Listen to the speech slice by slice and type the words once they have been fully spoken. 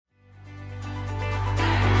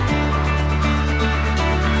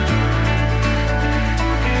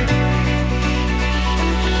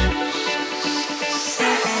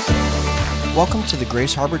Welcome to the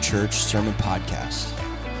Grace Harbor Church Sermon Podcast.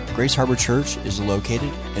 Grace Harbor Church is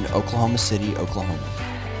located in Oklahoma City, Oklahoma.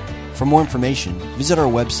 For more information, visit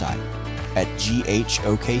our website at ghokc.com.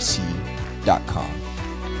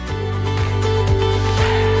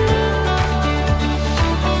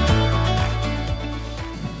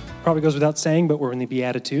 Probably goes without saying, but we're in the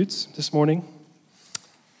Beatitudes this morning.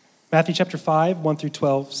 Matthew chapter 5, 1 through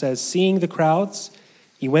 12 says, "Seeing the crowds,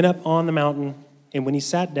 he went up on the mountain, and when he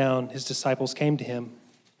sat down, his disciples came to him.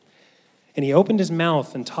 And he opened his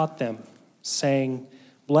mouth and taught them, saying,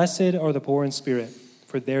 'Blessed are the poor in spirit,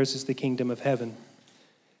 for theirs is the kingdom of heaven.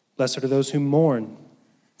 Blessed are those who mourn,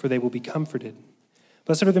 for they will be comforted.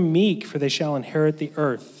 Blessed are the meek, for they shall inherit the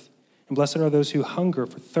earth. And blessed are those who hunger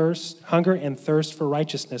and thirst for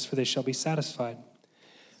righteousness, for they shall be satisfied.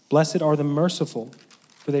 Blessed are the merciful,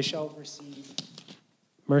 for they shall receive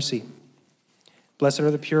mercy. Blessed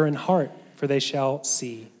are the pure in heart, for they shall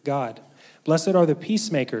see God. Blessed are the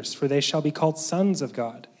peacemakers, for they shall be called sons of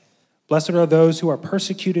God. Blessed are those who are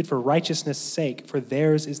persecuted for righteousness' sake, for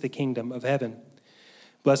theirs is the kingdom of heaven.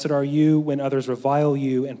 Blessed are you when others revile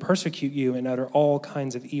you and persecute you and utter all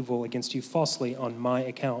kinds of evil against you falsely on my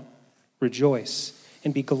account. Rejoice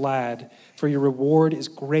and be glad, for your reward is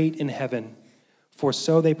great in heaven, for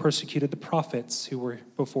so they persecuted the prophets who were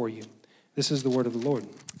before you.'" This is the word of the Lord.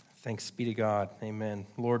 Thanks be to God. Amen.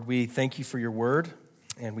 Lord, we thank you for your word,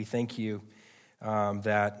 and we thank you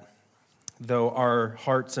that though our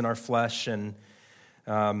hearts and our flesh and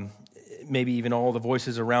maybe even all the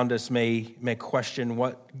voices around us may question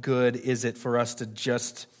what good is it for us to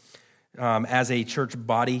just, as a church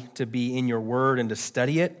body, to be in your word and to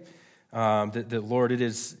study it, that Lord, it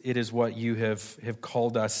is what you have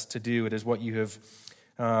called us to do. It is what you have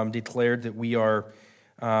declared that we are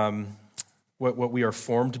what we are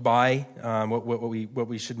formed by, what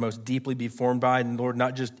we should most deeply be formed by, and Lord,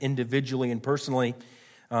 not just individually and personally,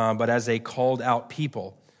 but as a called out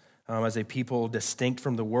people, as a people distinct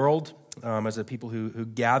from the world, as a people who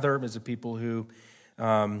gather, as a people who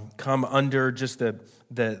come under just the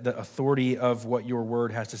authority of what your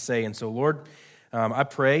word has to say. And so, Lord, I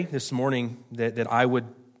pray this morning that I would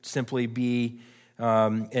simply be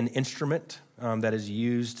an instrument that is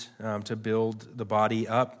used to build the body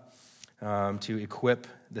up, to equip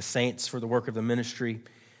the saints for the work of the ministry,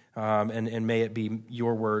 and may it be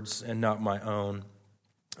your words and not my own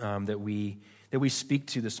that we speak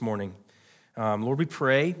to this morning. Lord, we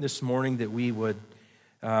pray this morning that we would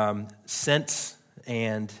sense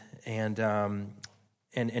and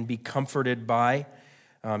be comforted by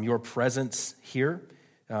your presence here.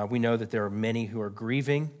 We know that there are many who are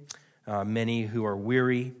grieving, many who are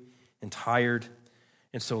weary and tired.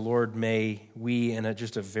 And so, Lord, may we, in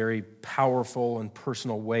just a very powerful and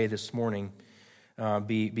personal way this morning,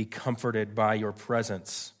 be comforted by your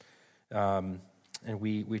presence. And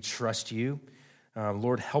we trust you.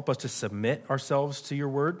 Lord, help us to submit ourselves to your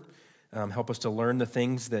word. Help us to learn the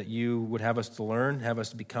things that you would have us to learn. Have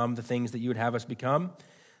us become the things that you would have us become.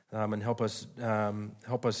 And help us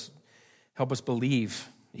believe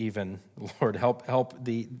even, Lord.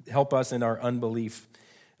 Help us in our unbelief.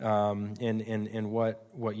 In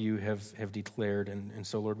what you have declared, and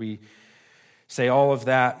so, Lord, we say all of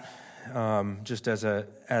that just as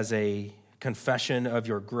a confession of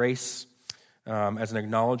your grace, as an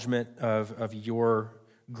acknowledgement of your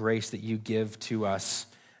grace that you give to us.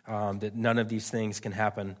 That none of these things can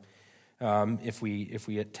happen if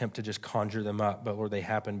we attempt to just conjure them up, but Lord, they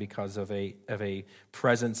happen because of a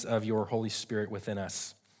presence of your Holy Spirit within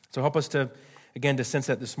us. So help us to sense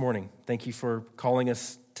that this morning. Thank you for calling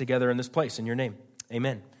us together in this place, in your name.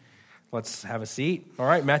 Amen. Let's have a seat. All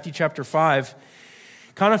right, Matthew chapter 5.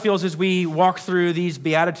 Kind of feels as we walk through these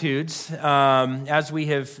Beatitudes, as we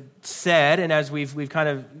have said, and as we've kind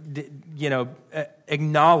of,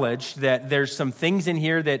 acknowledged that there's some things in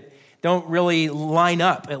here that don't really line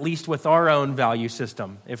up, at least with our own value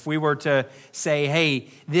system. If we were to say, hey,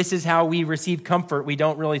 this is how we receive comfort, we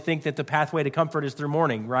don't really think that the pathway to comfort is through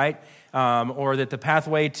mourning, right? Or that the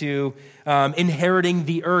pathway to inheriting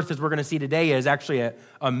the earth, as we're going to see today, is actually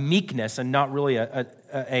a meekness and not really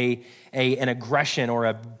an aggression or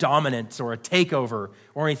a dominance or a takeover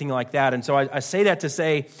or anything like that. And so I say that to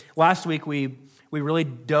say, last week we really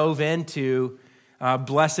dove into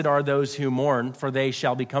blessed are those who mourn, for they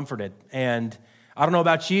shall be comforted. And I don't know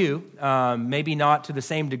about you, maybe not to the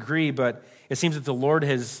same degree, but it seems that the Lord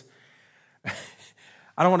has...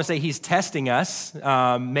 I don't want to say he's testing us.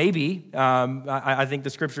 Maybe. I think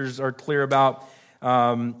the scriptures are clear about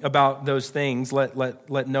those things.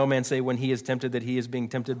 Let no man say when he is tempted that he is being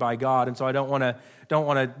tempted by God. And so I don't want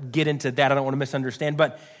to get into that. I don't want to misunderstand.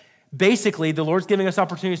 But basically, the Lord's giving us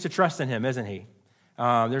opportunities to trust in him, isn't he?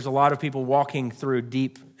 There's a lot of people walking through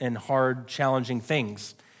deep and hard, challenging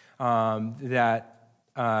things that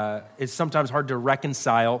is sometimes hard to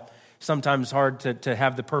reconcile, sometimes hard to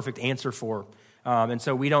have the perfect answer for. And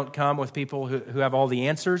so we don't come with people who have all the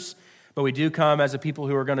answers, but we do come as a people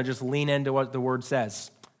who are going to just lean into what the Word says.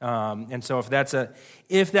 And so if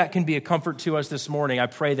that can be a comfort to us this morning, I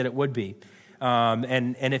pray that it would be.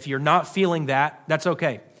 And if you're not feeling that, that's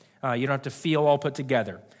okay. You don't have to feel all put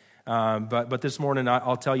together. But this morning,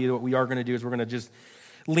 I'll tell you what we are going to do is we're going to just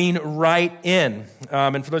lean right in.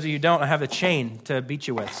 And for those of you who don't, I have a chain to beat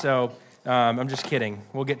you with. So I'm just kidding.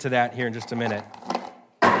 We'll get to that here in just a minute.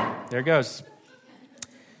 There it goes.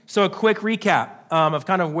 So a quick recap of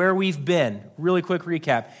kind of where we've been. Really quick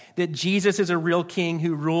recap. That Jesus is a real king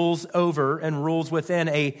who rules over and rules within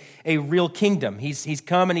a real kingdom. He's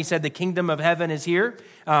come and he said the kingdom of heaven is here.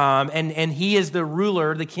 And he is the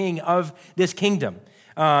ruler, the king of this kingdom.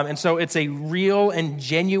 And so it's a real and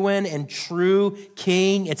genuine and true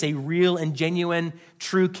king. It's a real and genuine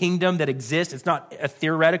true kingdom that exists. It's not a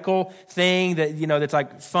theoretical thing that, that's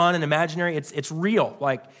like fun and imaginary. It's real.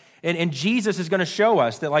 And Jesus is going to show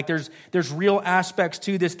us that there's real aspects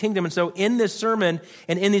to this kingdom. And so in this sermon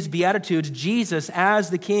and in these Beatitudes, Jesus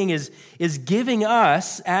as the king is giving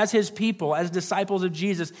us, as his people, as disciples of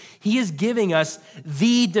Jesus, he is giving us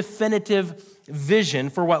the definitive vision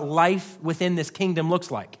for what life within this kingdom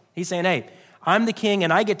looks like. He's saying, hey, I'm the king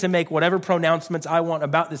and I get to make whatever pronouncements I want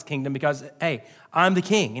about this kingdom because, hey, I'm the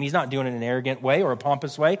king. And he's not doing it in an arrogant way or a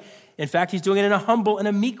pompous way. In fact, he's doing it in a humble and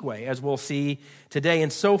a meek way, as we'll see today.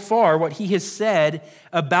 And so far, what he has said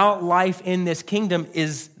about life in this kingdom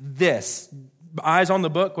is this. Eyes on the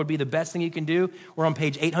book would be the best thing you can do. We're on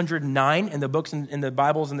page 809 in the books in the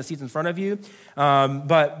Bibles in the seats in front of you.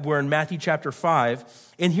 But we're in Matthew chapter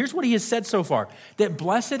 5. And here's what he has said so far. That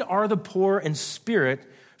blessed are the poor in spirit,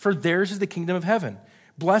 for theirs is the kingdom of heaven.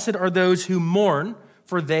 Blessed are those who mourn,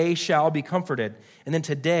 for they shall be comforted. And then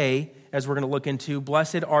today, as we're going to look into,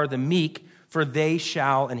 blessed are the meek, for they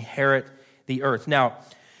shall inherit the earth. Now,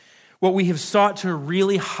 what we have sought to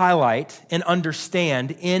really highlight and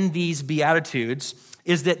understand in these Beatitudes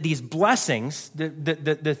is that these blessings,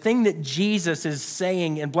 the thing that Jesus is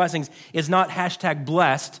saying in blessings is not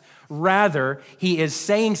 #blessed. Rather, he is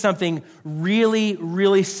saying something really,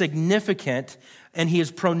 really significant, and he is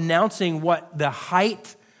pronouncing what the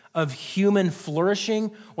height of human flourishing,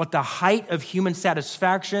 what the height of human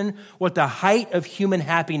satisfaction, what the height of human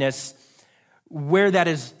happiness, where that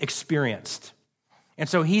is experienced. And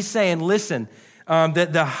so he's saying, listen,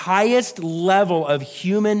 that the highest level of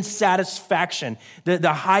human satisfaction,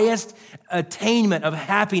 the highest attainment of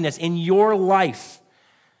happiness in your life,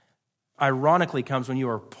 ironically comes when you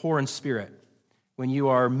are poor in spirit, when you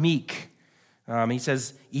are meek. He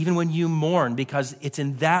says, even when you mourn, because it's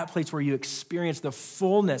in that place where you experience the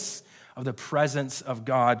fullness of the presence of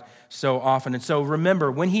God so often. And so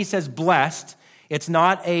remember, when he says blessed, it's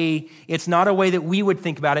not a way that we would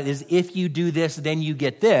think about it is if you do this, then you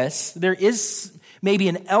get this. There is maybe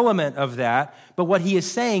an element of that, but what he is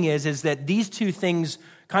saying is that these two things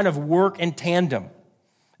kind of work in tandem.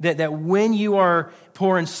 That when you are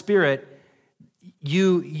poor in spirit,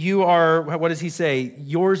 you are, what does he say?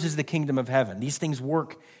 Yours is the kingdom of heaven. These things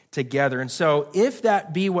work together. And so if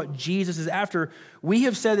that be what Jesus is after, we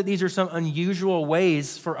have said that these are some unusual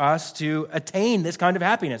ways for us to attain this kind of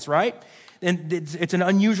happiness, right? And it's an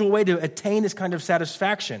unusual way to attain this kind of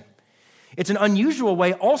satisfaction. It's an unusual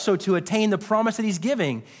way also to attain the promise that he's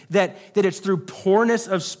giving, that it's through poorness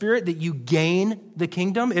of spirit that you gain the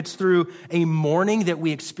kingdom. It's through a mourning that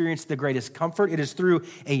we experience the greatest comfort. It is through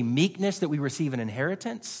a meekness that we receive an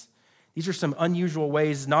inheritance. These are some unusual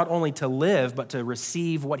ways not only to live, but to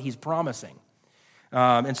receive what he's promising.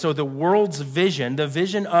 And so the world's vision, the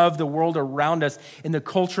vision of the world around us and the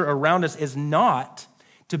culture around us is not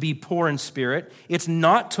to be poor in spirit. It's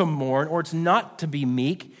not to mourn, or it's not to be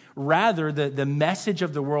meek. Rather, the message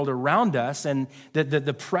of the world around us and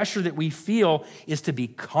the pressure that we feel is to be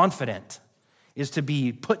confident, is to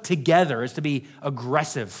be put together, is to be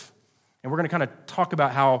aggressive. And we're going to kind of talk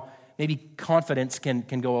about how maybe confidence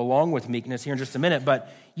can go along with meekness here in just a minute,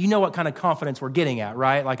 but you know what kind of confidence we're getting at,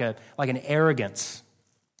 right? Like an arrogance.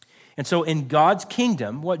 And so in God's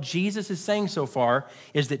kingdom, what Jesus is saying so far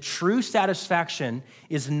is that true satisfaction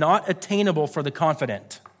is not attainable for the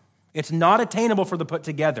confident. It's not attainable for the put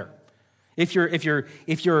together. If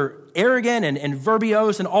you're arrogant and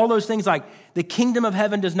verbose and all those things, like the kingdom of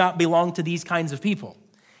heaven does not belong to these kinds of people.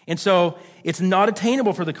 And so it's not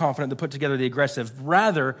attainable for the confident, the put together, the aggressive.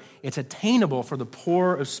 Rather, it's attainable for the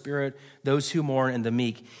poor of spirit, those who mourn, and the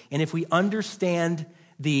meek. And if we understand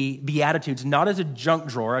the Beatitudes not as a junk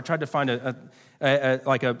drawer. I tried to find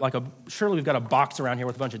surely we've got a box around here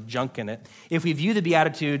with a bunch of junk in it. If we view the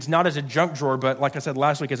Beatitudes not as a junk drawer, but like I said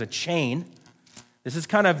last week, as a chain, this is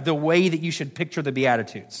kind of the way that you should picture the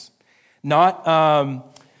Beatitudes. Not,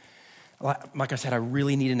 like I said, I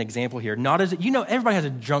really need an example here. Not as, everybody has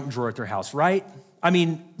a junk drawer at their house, right? I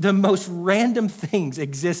mean, the most random things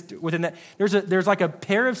exist within that. There's like a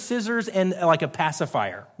pair of scissors and like a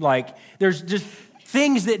pacifier. Like there's just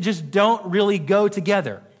things that just don't really go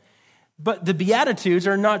together. But the Beatitudes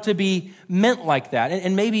are not to be meant like that.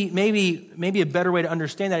 And maybe a better way to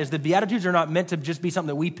understand that is the Beatitudes are not meant to just be something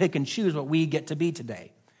that we pick and choose what we get to be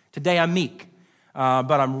today. Today I'm meek,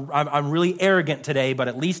 but I'm really arrogant today. But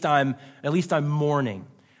at least I'm mourning,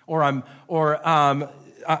 any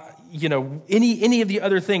of the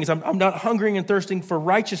other things. I'm not hungering and thirsting for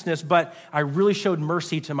righteousness, but I really showed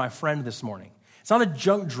mercy to my friend this morning. It's not a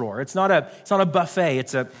junk drawer. It's not a buffet.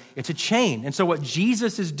 It's a chain. And so what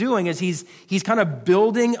Jesus is doing is he's kind of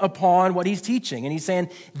building upon what he's teaching. And he's saying,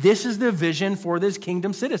 this is the vision for this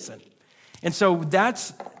kingdom citizen. And so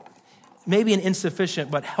that's maybe an insufficient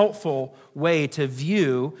but helpful way to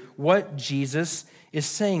view what Jesus is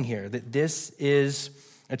saying here, that this is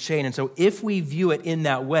a chain. And so if we view it in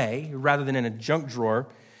that way, rather than in a junk drawer,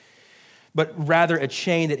 but rather a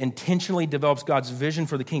chain that intentionally develops God's vision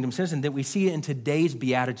for the kingdom citizen, that we see it in today's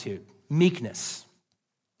beatitude, meekness.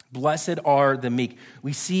 Blessed are the meek.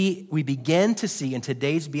 We begin to see in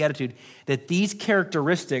today's beatitude that these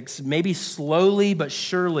characteristics, maybe slowly but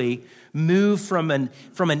surely, move from an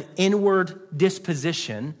inward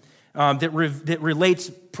disposition that relates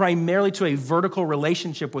primarily to a vertical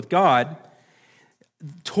relationship with God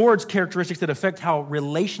towards characteristics that affect how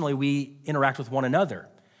relationally we interact with one another.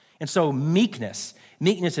 And so meekness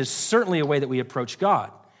is certainly a way that we approach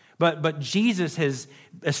God. But Jesus has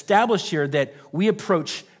established here that we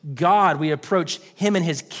approach God, we approach him and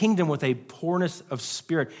his kingdom with a poorness of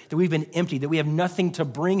spirit, that we've been emptied, that we have nothing to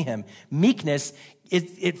bring him. Meekness,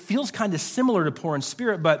 it feels kind of similar to poor in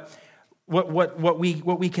spirit, but what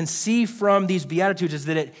we can see from these Beatitudes is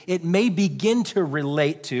that it may begin to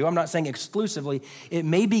relate to, I'm not saying exclusively, it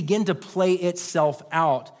may begin to play itself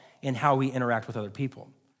out in how we interact with other people.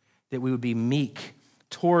 That we would be meek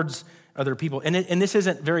towards other people. And this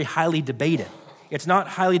isn't very highly debated. It's not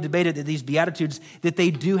highly debated that these Beatitudes, that they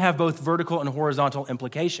do have both vertical and horizontal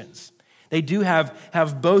implications. They do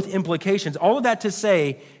have both implications. All of that to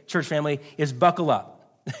say, church family, is buckle up.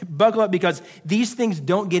 Buckle up, because these things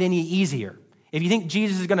don't get any easier. If you think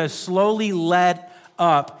Jesus is going to slowly let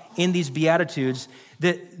up in these Beatitudes,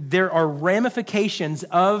 that there are ramifications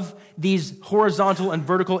of these horizontal and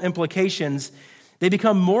vertical implications. They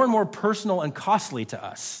become more and more personal and costly to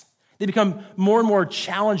us. They become more and more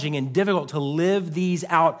challenging and difficult to live these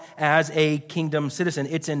out as a kingdom citizen.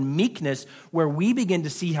 It's in meekness where we begin to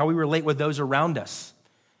see how we relate with those around us,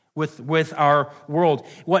 with our world.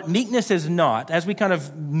 What meekness is not, as we kind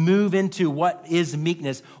of move into what is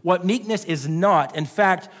meekness not, in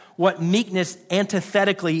fact, what meekness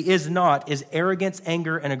antithetically is not, is arrogance,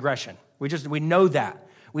 anger, and aggression. We know that.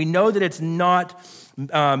 We know that it's not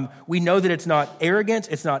arrogance,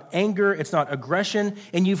 it's not anger, it's not aggression.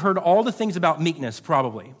 And you've heard all the things about meekness,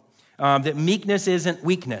 probably. That meekness isn't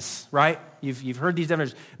weakness, right? You've heard these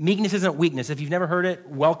definitions. Meekness isn't weakness. If you've never heard it,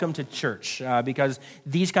 welcome to church, because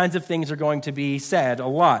these kinds of things are going to be said a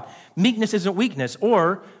lot. Meekness isn't weakness.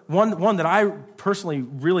 Or one that I personally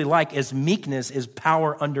really like is meekness is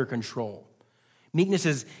power under control. Meekness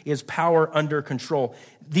is power under control.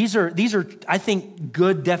 These are, I think,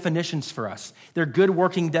 good definitions for us. They're good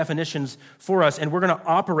working definitions for us, and we're going to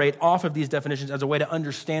operate off of these definitions as a way to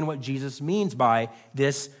understand what Jesus means by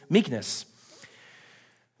this meekness.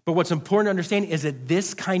 But what's important to understand is that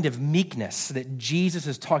this kind of meekness that Jesus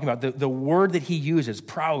is talking about, the word that he uses,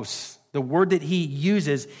 praus, the word that he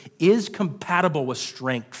uses is compatible with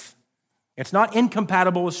strength. It's not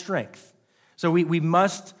incompatible with strength. So we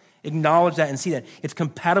must acknowledge that and see that. It's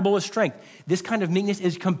compatible with strength. This kind of meekness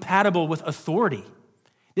is compatible with authority.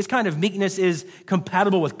 This kind of meekness is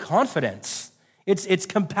compatible with confidence. It's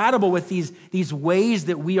compatible with these ways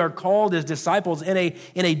that we are called as disciples in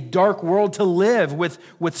a dark world to live with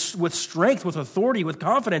strength, with authority, with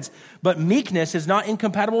confidence. But meekness is not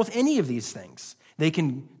incompatible with any of these things. They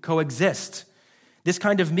can coexist. This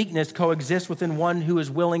kind of meekness coexists within one who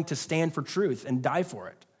is willing to stand for truth and die for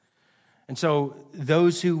it. And so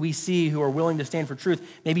those who we see who are willing to stand for truth,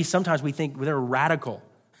 maybe sometimes we think they're radical.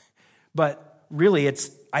 But really,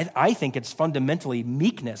 I think it's fundamentally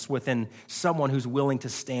meekness within someone who's willing to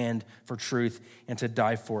stand for truth and to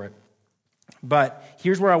die for it. But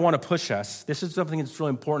here's where I want to push us. This is something that's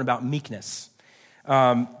really important about meekness.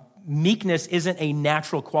 Meekness isn't a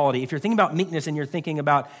natural quality. If you're thinking about meekness and you're thinking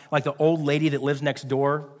about like the old lady that lives next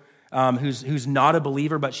door, who's not a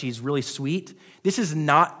believer, but she's really sweet, this is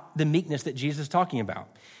not the meekness that Jesus is talking about.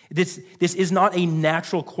 This is not a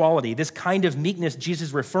natural quality. This kind of meekness Jesus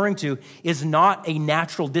is referring to is not a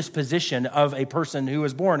natural disposition of a person who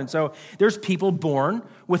is born. And so there's people born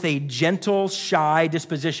with a gentle, shy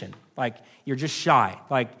disposition. Like you're just shy.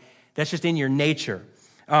 Like that's just in your nature.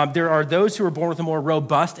 There are those who are born with a more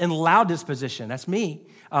robust and loud disposition. That's me.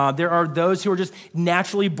 There are those who are just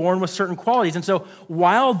naturally born with certain qualities. And so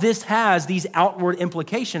while this has these outward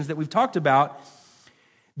implications that we've talked about,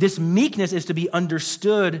 this meekness is to be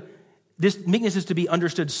understood. This meekness is to be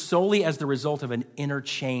understood solely as the result of an inner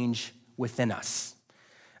change within us.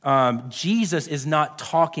 Jesus is not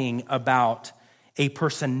talking about a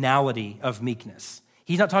personality of meekness.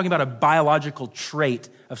 He's not talking about a biological trait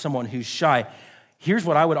of someone who's shy. Here's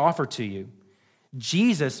what I would offer to you.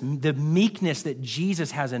 The meekness that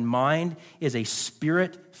Jesus has in mind is a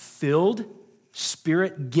spirit-filled,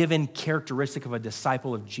 spirit-given characteristic of a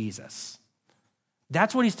disciple of Jesus.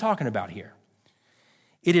 That's what he's talking about here.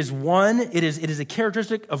 It is a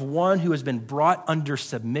characteristic of one who has been brought under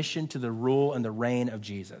submission to the rule and the reign of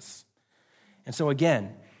Jesus. And so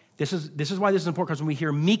again, this is why this is important, because when we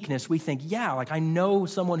hear meekness, we think, yeah, like I know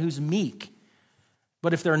someone who's meek.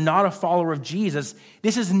 But if they're not a follower of Jesus,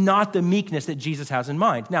 this is not the meekness that Jesus has in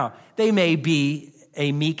mind. Now, they may be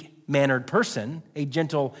a meek-mannered person, a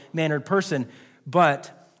gentle-mannered person,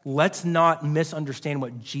 but let's not misunderstand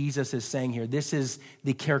what Jesus is saying here. This is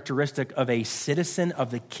the characteristic of a citizen of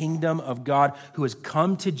the kingdom of God who has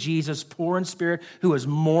come to Jesus poor in spirit, who has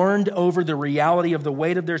mourned over the reality of the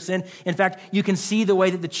weight of their sin. In fact, you can see the way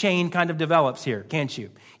that the chain kind of develops here, can't you?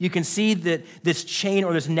 You can see that this chain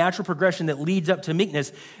or this natural progression that leads up to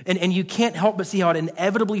meekness, and you can't help but see how it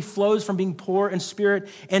inevitably flows from being poor in spirit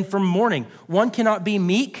and from mourning. One cannot be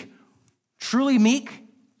meek, truly meek,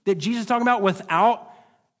 that Jesus is talking about, without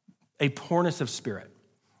a poorness of spirit.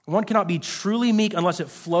 One cannot be truly meek unless it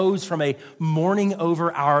flows from a mourning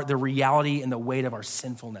over the reality and the weight of our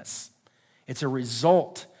sinfulness. It's a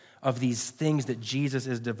result of these things that Jesus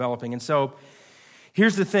is developing. And so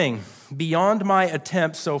here's the thing. Beyond my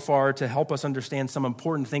attempts so far to help us understand some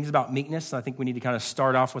important things about meekness, I think we need to kind of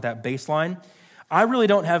start off with that baseline. I really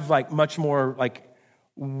don't have much more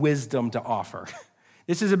wisdom to offer.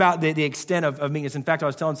 This is about the extent of meekness. In fact, I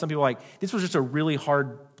was telling some people this was just a really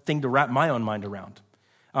hard thing to wrap my own mind around.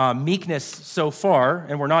 Meekness so far,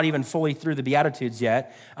 and we're not even fully through the Beatitudes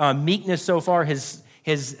yet, meekness so far has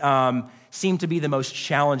seemed to be the most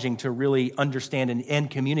challenging to really understand and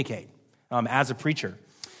communicate as a preacher.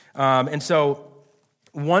 And so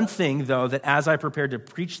one thing, though, that as I prepared to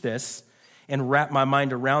preach this and wrap my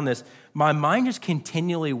mind around this, my mind just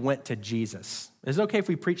continually went to Jesus. Is it okay if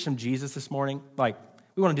we preach some Jesus this morning?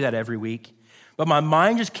 We want to do that every week. But my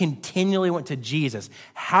mind just continually went to Jesus.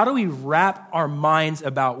 How do we wrap our minds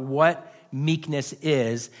about what meekness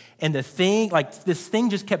is? And the thing, this thing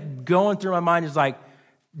just kept going through my mind is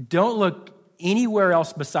don't look anywhere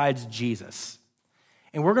else besides Jesus.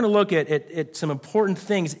 And we're going to look at some important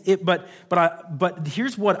things. But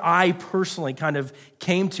here's what I personally kind of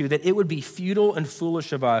came to, that it would be futile and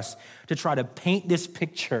foolish of us to try to paint this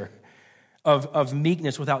picture of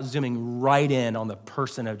meekness without zooming right in on the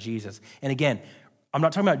person of Jesus. And again, I'm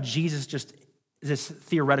not talking about Jesus just this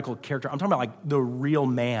theoretical character. I'm talking about the real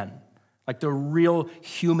man, the real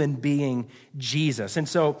human being, Jesus. And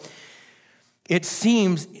so it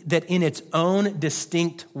seems that in its own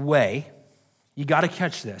distinct way, you got to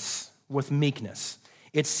catch this with meekness.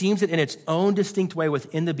 It seems that in its own distinct way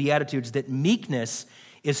within the Beatitudes, that meekness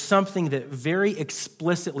is something that very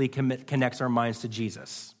explicitly connects our minds to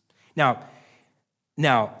Jesus. Now,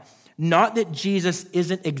 not that Jesus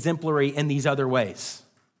isn't exemplary in these other ways.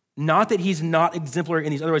 Not that he's not exemplary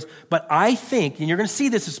in these other ways, but I think, and you're going to see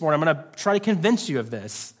this morning, I'm going to try to convince you of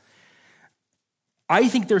this. I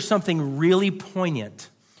think there's something really poignant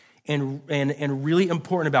and really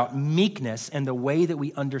important about meekness and the way that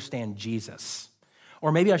we understand Jesus.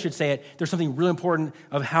 Or maybe I should say it, there's something really important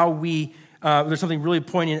of how there's something really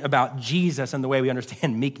poignant about Jesus and the way we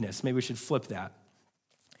understand meekness. Maybe we should flip that.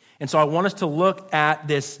 And so I want us to look at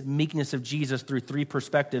this meekness of Jesus through three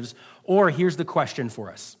perspectives. Or here's the question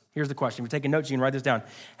for us. Here's the question. If you're taking notes, you can write this down.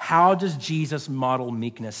 How does Jesus model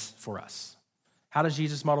meekness for us? How does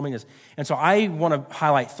Jesus model meekness? And so I want to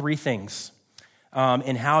highlight three things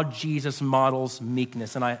in how Jesus models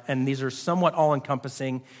meekness. And these are somewhat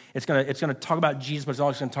all-encompassing. It's going to talk about Jesus, but it's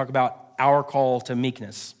also going to talk about our call to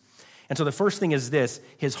meekness. And so the first thing is this,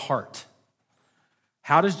 his heart.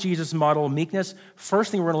 How does Jesus model meekness?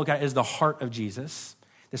 First thing we're going to look at is the heart of Jesus.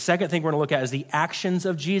 The second thing we're going to look at is the actions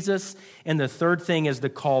of Jesus. And the third thing is the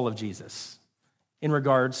call of Jesus in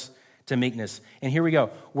regards to meekness. And here we go.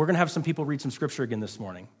 We're going to have some people read some scripture again this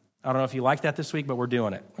morning. I don't know if you like that this week, but we're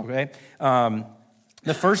doing it, okay?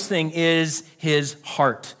 The first thing is his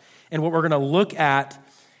heart. And what we're going to look at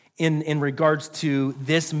in regards to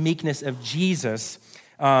this meekness of Jesus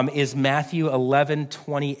is Matthew 11,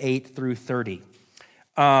 28 through 30.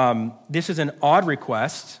 This is an odd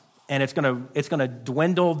request, and it's going to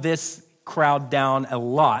dwindle this crowd down a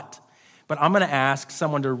lot, but I'm going to ask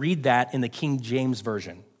someone to read that in the King James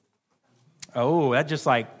Version. Oh, that just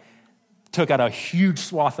took out a huge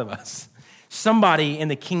swath of us. Somebody in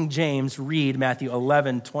the King James read Matthew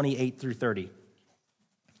 11, 28 through 30.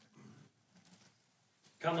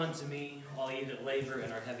 Come unto me, all ye that labor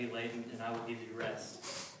and are heavy laden, and I will give you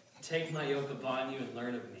rest. Take my yoke upon you and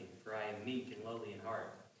learn of me, for I am meek and lowly in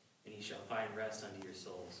heart, and ye shall find rest unto your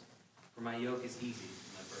souls. For my yoke is easy,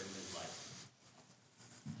 and my burden is light.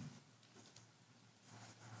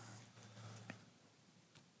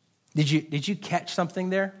 Did you catch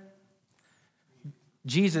something there?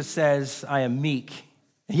 Jesus says, I am meek.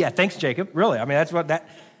 Yeah, thanks, Jacob. Really, I mean, that's what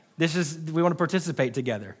this is, we want to participate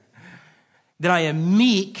together. That I am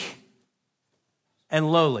meek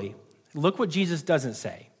and lowly. Look what Jesus doesn't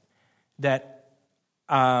say. That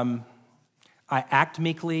I act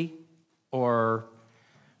meekly, or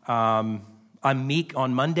I'm meek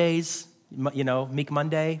on Mondays, Meek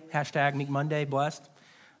Monday, hashtag Meek Monday, blessed.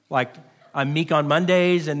 Like, I'm meek on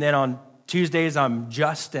Mondays, and then on Tuesdays, I'm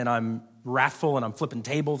just and I'm wrathful and I'm flipping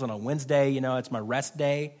tables, and on Wednesday, it's my rest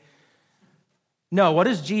day. No, what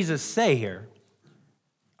does Jesus say here?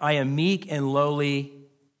 I am meek and lowly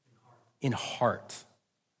in heart.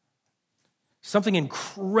 Something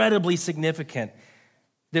incredibly significant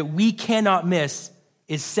that we cannot miss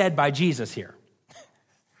is said by Jesus here.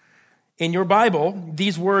 In your Bible,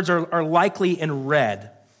 these words are likely in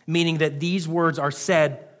red, meaning that these words are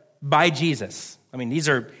said by Jesus. I mean, these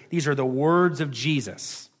are the words of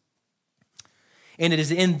Jesus. And it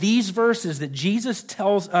is in these verses that Jesus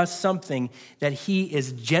tells us something, that he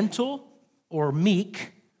is gentle or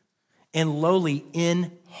meek and lowly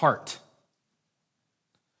in heart.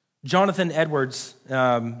 Jonathan Edwards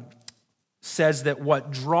says that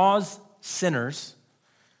what draws sinners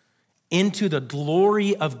into the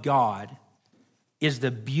glory of God is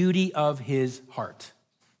the beauty of his heart.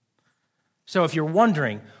 So if you're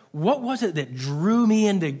wondering, what was it that drew me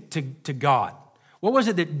into God? What was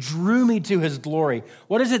it that drew me to his glory?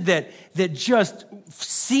 What is it that just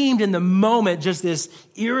seemed in the moment just this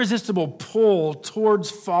irresistible pull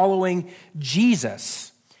towards following Jesus?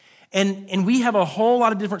 And we have a whole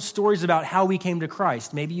lot of different stories about how we came to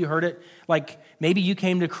Christ. Maybe you heard it, maybe you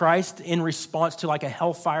came to Christ in response to a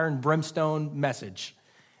hellfire and brimstone message.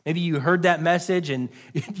 Maybe you heard that message, and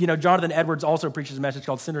Jonathan Edwards also preaches a message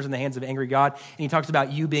called Sinners in the Hands of Angry God, and he talks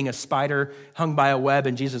about you being a spider hung by a web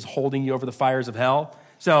and Jesus holding you over the fires of hell.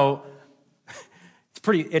 So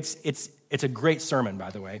it's a great sermon, by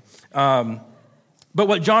the way. But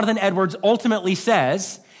what Jonathan Edwards ultimately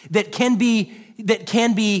says that can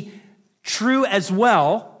be true as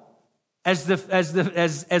well as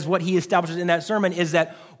what he establishes in that sermon is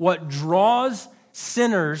that what draws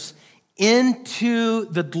sinners into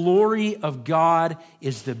the glory of God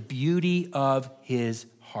is the beauty of his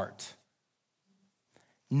heart.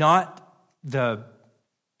 Not I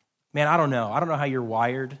don't know how you're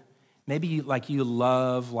wired. Maybe you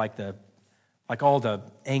love all the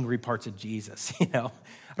angry parts of Jesus, I don't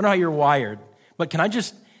know how you're wired. But can I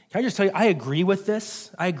just tell you, I agree with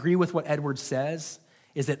this. I agree with what Edwards says,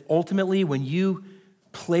 is that ultimately when you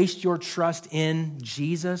placed your trust in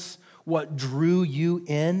Jesus, what drew you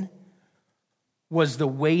in was the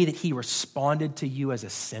way that he responded to you as a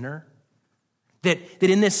sinner. That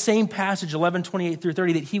in this same passage, 11, 28 through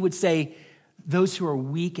 30, that he would say, those who are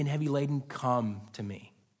weak and heavy laden, come to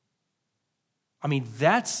me. I mean,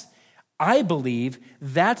 I believe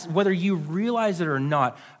that's, whether you realize it or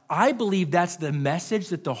not, I believe that's the message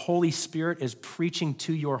that the Holy Spirit is preaching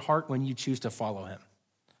to your heart when you choose to follow him.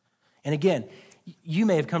 And again, you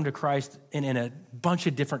may have come to Christ in a bunch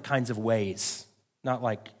of different kinds of ways. Not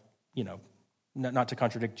not to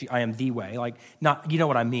contradict, I am the way. You know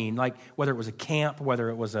what I mean. Whether it was a camp, whether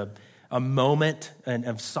it was a moment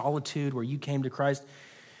of solitude where you came to Christ.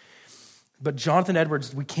 But Jonathan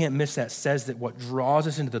Edwards, we can't miss that, says that what draws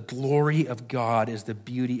us into the glory of God is the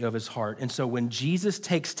beauty of his heart. And so when Jesus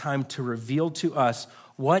takes time to reveal to us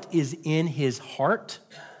what is in his heart,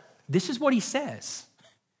 this is what he says.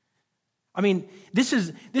 I mean, this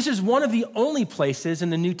is one of the only places in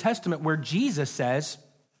the New Testament where Jesus says,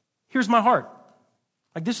 here's my heart.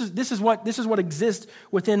 Like this is what exists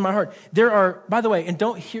within my heart. There are, by the way, and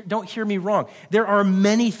don't hear me wrong, there are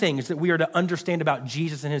many things that we are to understand about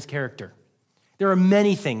Jesus and his character. There are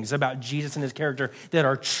many things about Jesus and his character that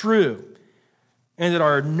are true and that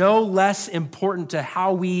are no less important to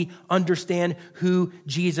how we understand who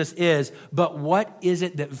Jesus is. But what is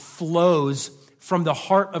it that flows from the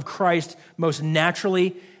heart of Christ most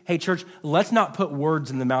naturally? Hey, church, let's not put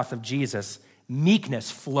words in the mouth of Jesus.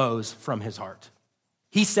 Meekness flows from his heart.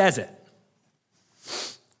 He says it.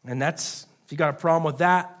 And that's, if you got a problem with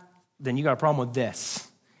that, then you got a problem with this.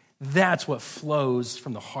 That's what flows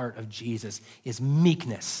from the heart of Jesus, is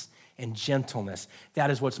meekness and gentleness.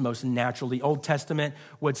 That is what's most natural. The Old Testament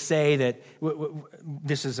would say that,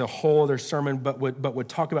 this is a whole other sermon, but would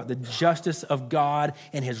talk about the justice of God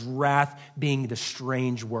and his wrath being the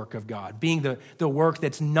strange work of God, being the work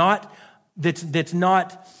that's not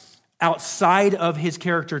outside of his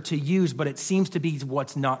character to use, but it seems to be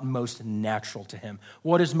what's not most natural to him.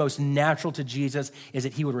 What is most natural to Jesus is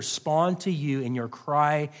that he would respond to you in your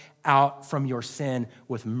cry out from your sin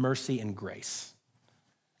with mercy and grace.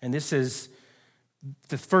 And this is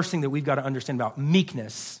the first thing that we've got to understand about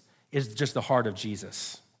meekness, is just the heart of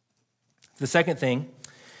Jesus. The second thing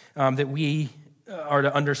that we are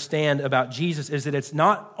to understand about Jesus is that it's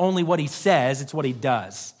not only what he says, it's what he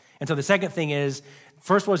does. And so the second thing is,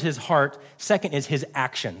 first was his heart, second is his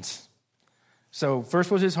actions. So first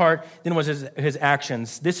was his heart, then was his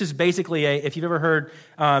actions. This is basically if you've ever heard,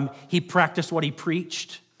 he practiced what he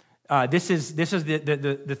preached. This is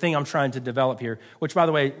the thing I'm trying to develop here, which, by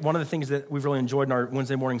the way, one of the things that we've really enjoyed in our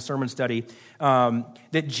Wednesday morning sermon study,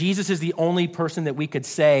 that Jesus is the only person that we could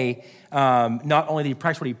say, not only did he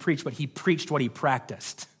practice what he preached, but he preached what he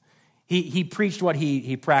practiced. He preached what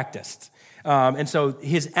he practiced. And so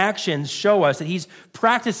his actions show us that he's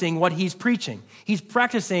practicing what he's preaching. He's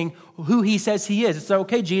practicing who he says he is. It's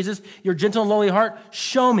okay, Jesus, your gentle and lowly heart,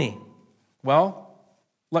 show me. Well,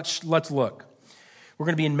 let's look. We're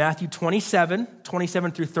going to be in Matthew 27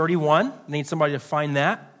 through 31. I need somebody to find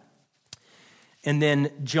that. And then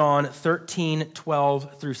John 13,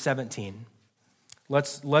 12 through 17.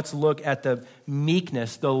 Let's look at the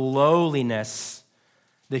meekness, the lowliness,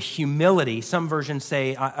 the humility. Some versions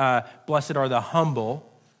say, blessed are the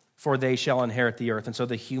humble, for they shall inherit the earth. And so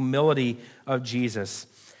the humility of Jesus.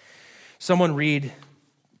 Someone read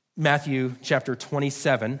Matthew chapter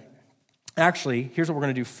 27. Actually, here's what we're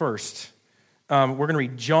going to do first. We're going to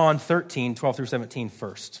read John 13, 12 through 17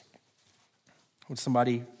 first. Would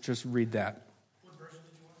somebody just read that? What version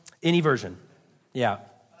did you want? Any version. Yeah.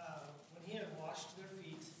 When he had washed their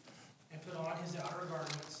feet and put on his outer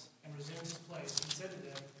garments and resumed his place, he said to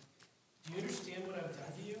them, do you understand what I've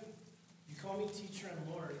done to you? You call me teacher and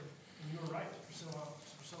Lord, and you are right, for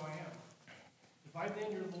so I am. If I then,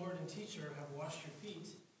 your Lord and teacher, have washed your feet,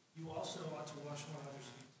 you also ought to wash one another's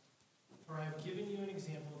feet. For I have given you an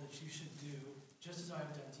example that you should do, just as I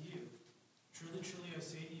have done to you. Truly, truly, I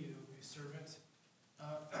say to you, a servant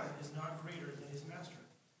is not greater than his master,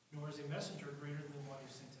 nor is a messenger greater than the one who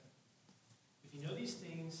sent him. If you know these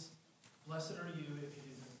things, blessed are you if you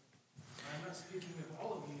do them. I am not speaking of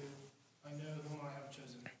all of you. I know whom I have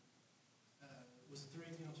chosen. Was there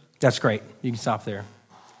anything else? That's great. You can stop there.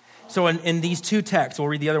 So in these two texts, we'll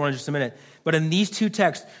read the other one in just a minute, but in these two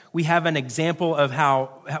texts, we have an example of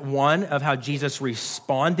how Jesus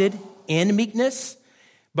responded in meekness,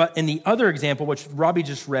 but in the other example, which Robbie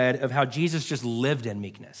just read, of how Jesus just lived in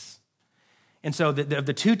meekness. And so of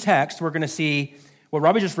the two texts, we're going to see what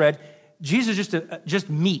Robbie just read. Jesus just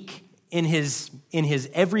meek in his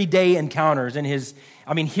everyday encounters.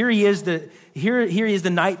 Here he is the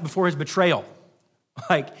night before his betrayal.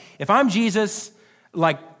 Like, if I'm Jesus,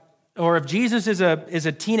 or if Jesus is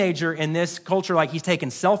a teenager in this culture, like he's taking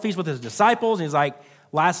selfies with his disciples, and he's like,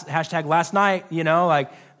 last night,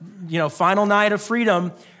 final night of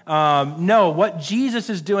freedom. No, what Jesus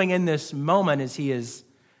is doing in this moment is he is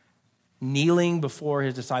kneeling before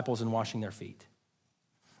his disciples and washing their feet.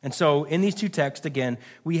 And so in these two texts, again,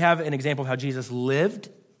 we have an example of how Jesus lived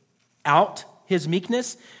out his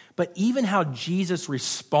meekness, but even how Jesus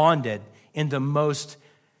responded in the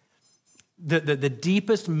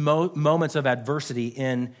deepest moments of adversity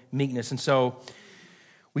in meekness. And so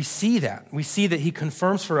we see that. We see that he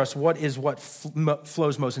confirms for us what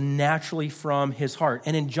flows most naturally from his heart.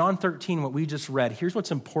 And in John 13, what we just read, here's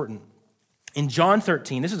what's important. In John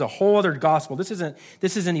 13, this is a whole other gospel. This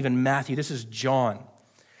isn't even Matthew. This is John.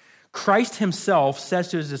 Christ himself says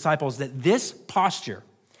to his disciples that this posture,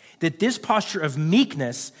 that this posture of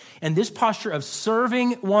meekness and this posture of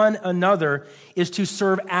serving one another is to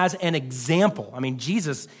serve as an example. I mean,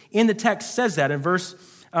 Jesus in the text says that in verse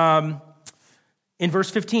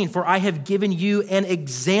 15, for I have given you an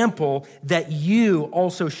example that you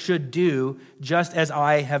also should do just as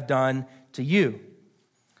I have done to you.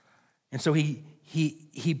 And so he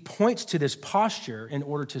points to this posture in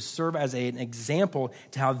order to serve as an example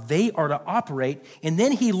to how they are to operate. And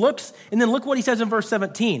then look what he says in verse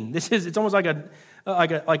 17. It's almost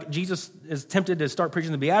like Jesus is tempted to start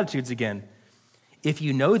preaching the Beatitudes again. If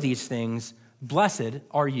you know these things, blessed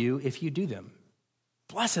are you if you do them.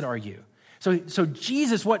 Blessed are you. So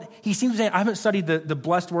Jesus, what he seems to say, I haven't studied the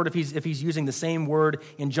blessed word if he's using the same word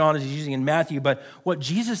in John as he's using in Matthew, but what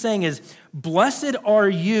Jesus is saying is, blessed are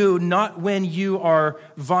you not when you are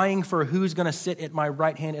vying for who's going to sit at my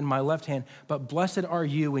right hand and my left hand, but blessed are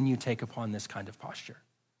you when you take upon this kind of posture.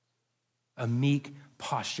 A meek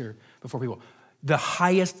posture before people. The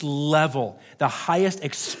highest level, the highest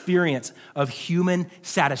experience of human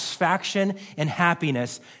satisfaction and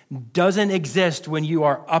happiness doesn't exist when you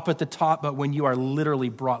are up at the top, but when you are literally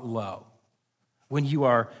brought low, when you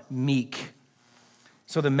are meek.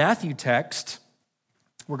 So the Matthew text,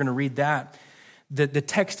 we're going to read that. The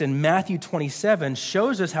text in Matthew 27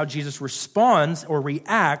 shows us how Jesus responds or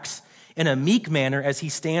reacts in a meek manner as he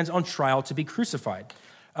stands on trial to be crucified.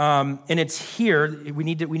 And it's here, we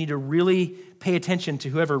need to really pay attention to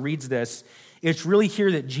whoever reads this. It's really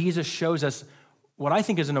here that Jesus shows us what I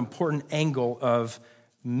think is an important angle of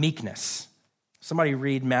meekness. Somebody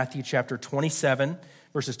read Matthew chapter 27,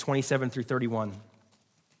 verses 27 through 31.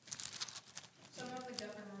 Some of the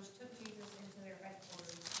governors took Jesus into their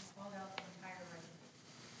headquarters and called out the entire regiment.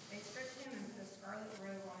 They stripped him and put a scarlet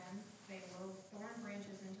robe on him. They wove thorn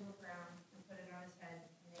branches into a crown and put it on his head,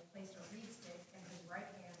 and they placed a reed stick in his right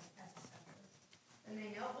hand as a scepter. Then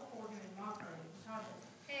they knelt before him and mocked him and taught him,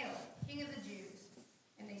 "Hail, King of the Jews!"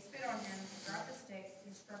 And they spit on him and dropped the stick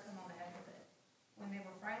and struck him on the head with it. When they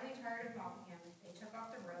were finally tired of mocking him, they took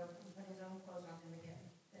off the robe and put his own clothes on him again.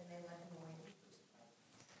 Then they led him away to be crucified.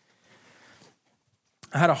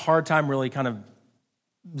 I had a hard time really kind of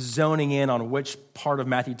zoning in on which part of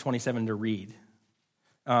Matthew 27 to read.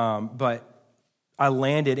 But I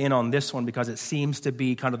landed in on this one because it seems to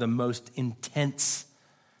be kind of the most intense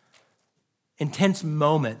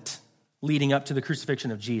moment leading up to the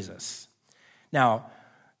crucifixion of Jesus. Now,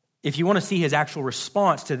 if you want to see his actual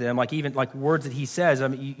response to them, like even like words that he says, I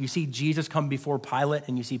mean, you see Jesus come before Pilate,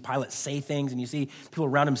 and you see Pilate say things, and you see people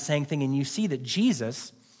around him saying things, and you see that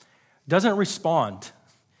Jesus doesn't respond.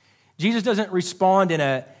 Jesus doesn't respond in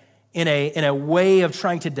a way of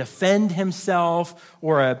trying to defend himself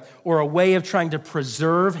or a way of trying to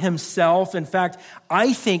preserve himself. In fact,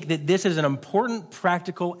 I think that this is an important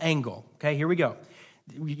practical angle. Okay, here we go.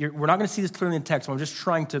 We're not going to see this clearly in the text, but I'm just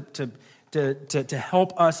trying to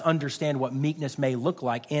help us understand what meekness may look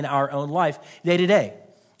like in our own life day to day.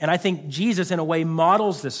 And I think Jesus, in a way,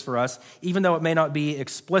 models this for us, even though it may not be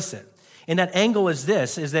explicit. And that angle is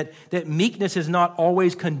this, is that meekness is not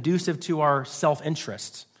always conducive to our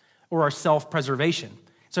self-interest or our self-preservation.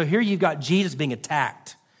 So here you've got Jesus being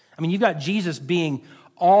attacked. I mean, you've got Jesus being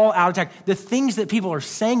all out attack. The things that people are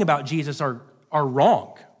saying about Jesus are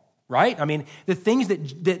wrong, right? I mean, the things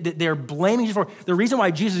that they're blaming Jesus for, the reason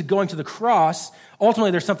why Jesus is going to the cross,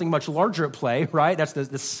 ultimately there's something much larger at play, right? That's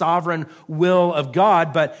the sovereign will of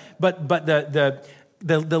God, but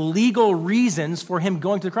the legal reasons for him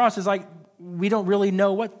going to the cross is like, we don't really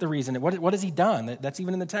know what the reason is. What has he done? That's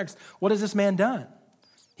even in the text. What has this man done?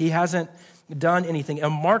 He hasn't done anything. A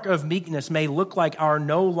mark of meekness may look like our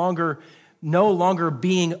no longer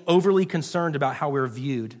being overly concerned about how we're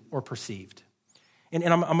viewed or perceived. And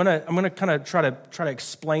I'm gonna kind of try to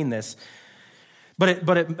explain this.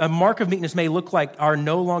 But a mark of meekness may look like our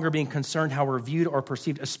no longer being concerned how we're viewed or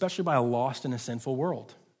perceived, especially by a lost and a sinful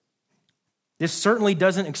world. This certainly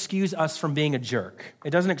doesn't excuse us from being a jerk.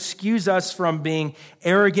 It doesn't excuse us from being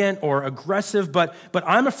arrogant or aggressive, but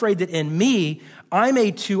I'm afraid that in me, I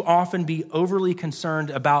may too often be overly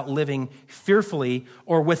concerned about living fearfully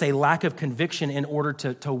or with a lack of conviction in order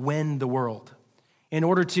to win the world, in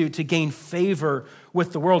order to gain favor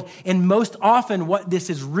with the world. And most often what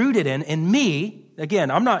this is rooted in me,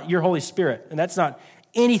 again, I'm not your Holy Spirit, and that's not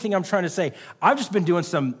anything I'm trying to say. I've just been doing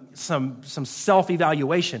some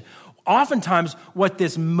self-evaluation. Oftentimes, what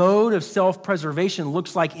this mode of self-preservation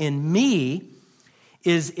looks like in me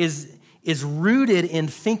is rooted in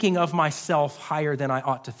thinking of myself higher than I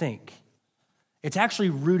ought to think. It's actually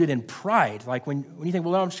rooted in pride. Like when you think,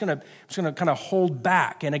 well, I'm just gonna kind of hold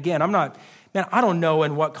back. And again, I don't know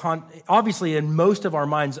in what obviously in most of our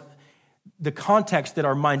minds, the context that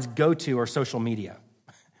our minds go to are social media,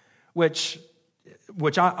 which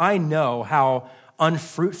I know how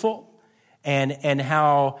unfruitful and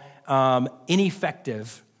how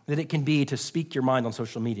ineffective that it can be to speak your mind on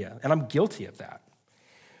social media. And I'm guilty of that.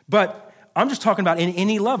 But I'm just talking about in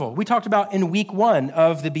any level. We talked about in week 1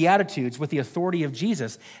 of the Beatitudes with the authority of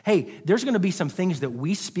Jesus. Hey, there's going to be some things that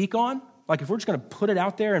we speak on. Like if we're just going to put it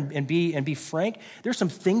out there and be frank, there's some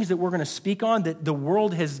things that we're going to speak on that the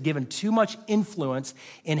world has given too much influence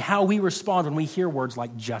in how we respond when we hear words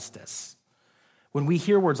like justice, when we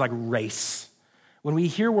hear words like race, when we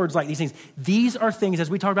hear words like these things. These are things, as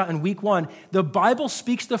we talked about in week 1, the Bible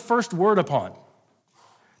speaks the first word upon.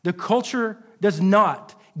 The culture does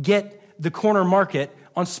not get the corner market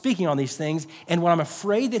on speaking on these things. And what I'm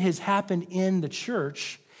afraid that has happened in the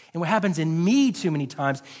church, and what happens in me too many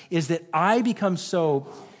times, is that I become so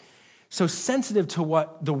sensitive to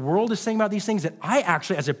what the world is saying about these things that I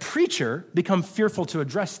actually, as a preacher, become fearful to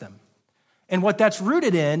address them. And what that's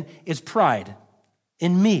rooted in is pride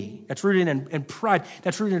in me. That's rooted in pride.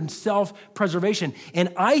 That's rooted in self-preservation.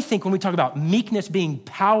 And I think when we talk about meekness being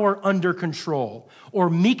power under control, or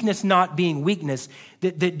meekness not being weakness,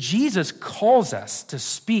 that Jesus calls us to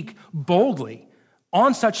speak boldly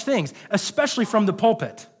on such things, especially from the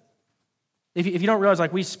pulpit. If you don't realize,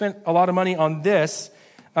 like, we spent a lot of money on this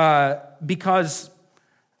because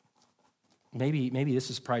maybe this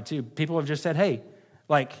is pride too. People have just said, hey,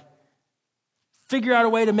 like, figure out a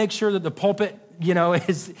way to make sure that the pulpit,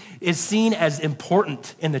 is seen as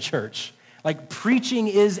important in the church. Like, preaching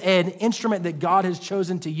is an instrument that God has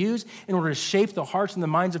chosen to use in order to shape the hearts and the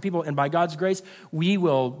minds of people. And by God's grace, we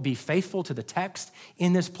will be faithful to the text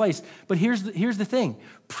in this place. But here's the thing.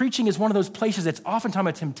 Preaching is one of those places that's oftentimes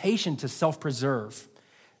a temptation to self-preserve.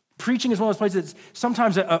 Preaching is one of those places that's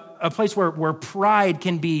sometimes a place where pride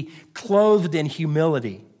can be clothed in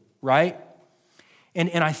humility, right?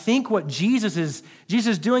 And I think what Jesus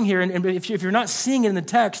is doing here, and if you're not seeing it in the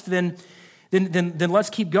text, then let's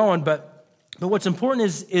keep going. But what's important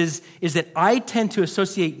is that I tend to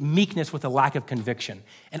associate meekness with a lack of conviction.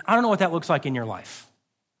 And I don't know what that looks like in your life.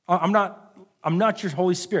 I'm not your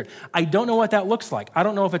Holy Spirit. I don't know what that looks like. I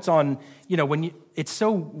don't know if it's on, it's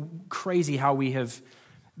so crazy how we have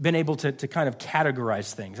been able to kind of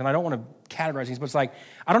categorize things. And I don't want to categorize things, but it's like,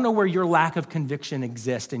 I don't know where your lack of conviction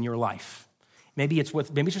exists in your life. Maybe it's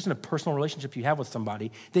just in a personal relationship you have with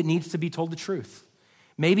somebody that needs to be told the truth.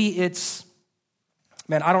 Maybe it's,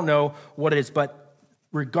 I don't know what it is, but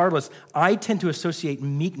regardless, I tend to associate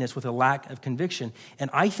meekness with a lack of conviction. And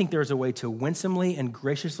I think there's a way to winsomely and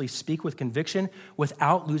graciously speak with conviction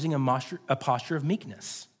without losing a posture of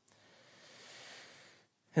meekness.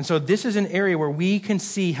 And so this is an area where we can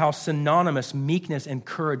see how synonymous meekness and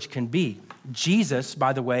courage can be. Jesus,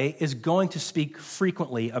 by the way, is going to speak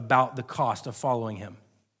frequently about the cost of following him.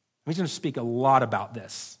 He's going to speak a lot about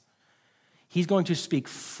this. He's going to speak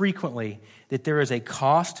frequently that there is a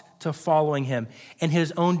cost to following him, and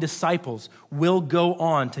his own disciples will go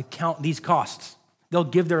on to count these costs. They'll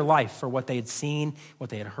give their life for what they had seen, what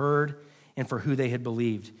they had heard, and for who they had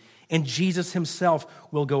believed. And Jesus himself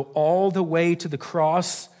will go all the way to the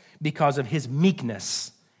cross because of his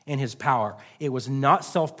meekness and his power. It was not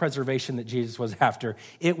self-preservation that Jesus was after.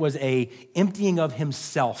 It was an emptying of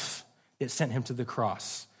himself that sent him to the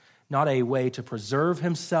cross. Not a way to preserve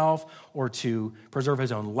himself or to preserve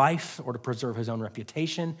his own life or to preserve his own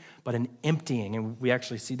reputation, but an emptying. And we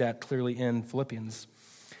actually see that clearly in Philippians.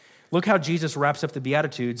 Look how Jesus wraps up the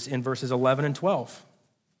Beatitudes in verses 11 and 12.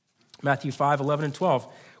 Matthew 5, 11 and 12.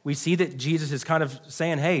 We see that Jesus is kind of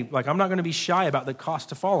saying, hey, like, I'm not going to be shy about the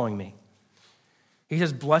cost of following me. He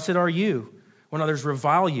says, blessed are you when others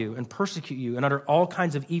revile you and persecute you and utter all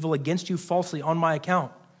kinds of evil against you falsely on my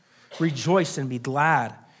account. Rejoice and be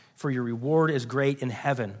glad, for your reward is great in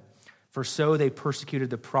heaven. For so they persecuted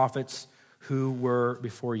the prophets who were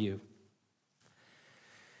before you.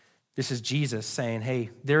 This is Jesus saying, hey,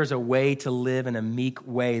 there's a way to live in a meek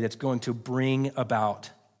way that's going to bring about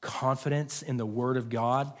confidence in the word of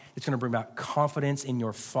God. It's going to bring about confidence in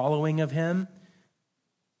your following of him,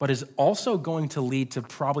 but is also going to lead to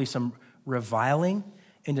probably some reviling,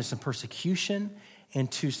 into some persecution,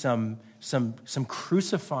 into some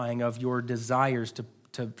crucifying of your desires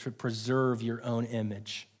to preserve your own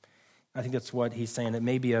image. I think that's what he's saying. It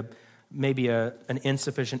may be an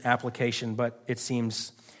insufficient application, but it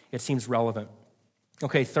seems relevant.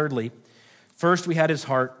 Okay, thirdly, first we had his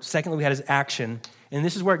heart. Secondly, we had his action. And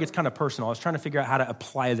this is where it gets kind of personal. I was trying to figure out how to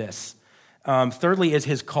apply this. Thirdly is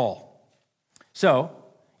his call. So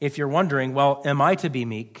if you're wondering, well, am I to be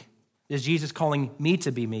meek? Is Jesus calling me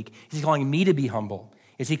to be meek? Is he calling me to be humble?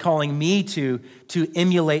 Is he calling me to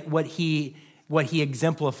emulate what he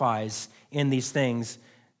exemplifies in these things?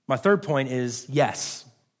 My third point is yes.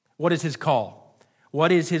 What is his call?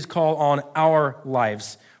 What is his call on our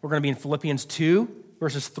lives? We're going to be in Philippians 2,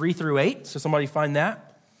 verses 3 through 8. So somebody find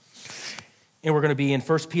that. And we're going to be in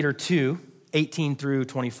 1 Peter 2, 18 through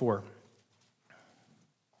 24.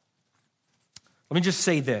 Let me just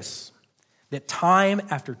say this, that time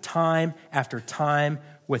after time after time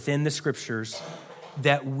within the scriptures,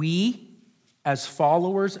 that we, as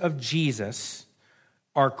followers of Jesus,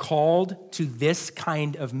 are called to this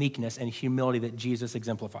kind of meekness and humility that Jesus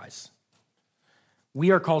exemplifies.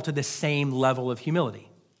 We are called to the same level of humility.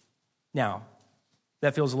 Now,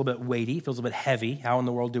 that feels a little bit weighty, feels a little bit heavy. How in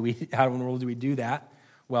the world do we do that?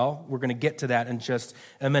 Well, we're going to get to that in just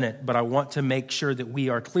a minute, but I want to make sure that we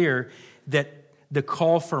are clear that the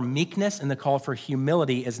call for meekness and the call for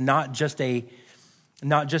humility is not just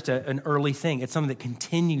an early thing. It's something that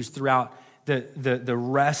continues throughout the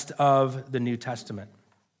rest of the New Testament.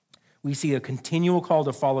 We see a continual call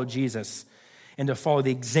to follow Jesus and to follow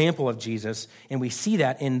the example of Jesus, and we see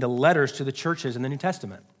that in the letters to the churches in the New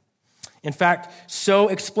Testament. In fact, so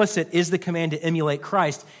explicit is the command to emulate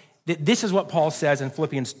Christ that this is what Paul says in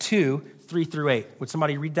Philippians 2, 3 through 8. Would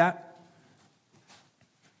somebody read that?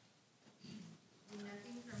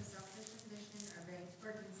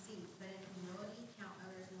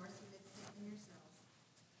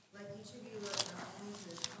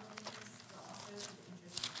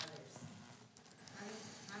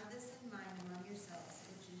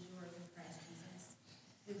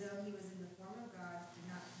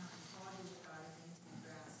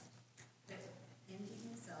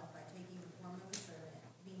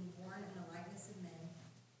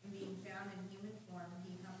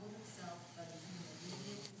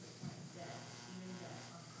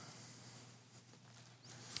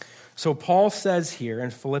 So Paul says here in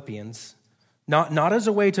Philippians, not as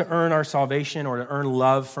a way to earn our salvation or to earn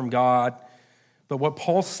love from God, but what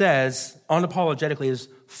Paul says unapologetically is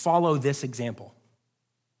follow this example.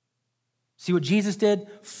 See what Jesus did?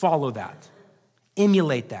 Follow that.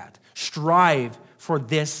 Emulate that. Strive for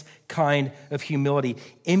this kind of humility.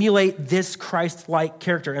 Emulate this Christ-like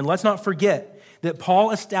character. And let's not forget that Paul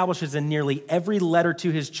establishes in nearly every letter to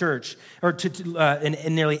his church, or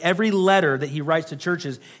in nearly every letter that he writes to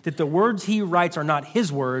churches, that the words he writes are not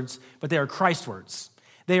his words, but they are Christ's words.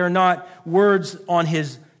 They are not words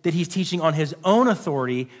that he's teaching on his own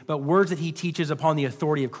authority, but words that he teaches upon the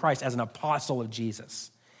authority of Christ as an apostle of Jesus.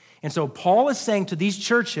 And so Paul is saying to these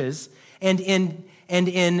churches, and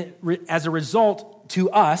as a result to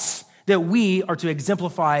us, that we are to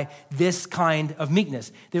exemplify this kind of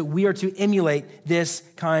meekness, that we are to emulate this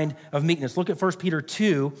kind of meekness. Look at 1 Peter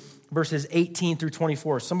 2, verses 18 through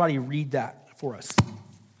 24. Somebody read that for us.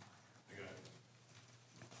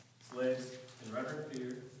 Slaves, in reverent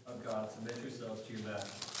fear of God, submit yourselves to your master,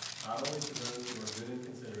 not only to those who are good and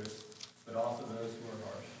considerate, but also those who are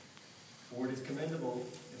harsh. For it is commendable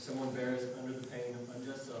if someone bears under the pain of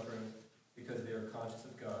unjust suffering because they are conscious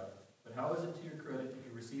of God. But how is it to your credit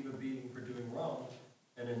if you receive a beating for doing wrong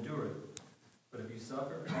and endure it? But if you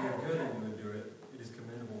suffer for doing good and you endure it, it is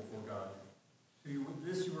commendable for God. To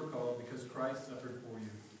this you were called because Christ suffered for you,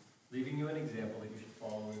 leaving you an example that you should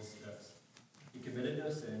follow in his steps. He committed no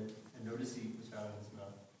sin, and no deceit was found in his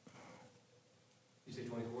mouth. You say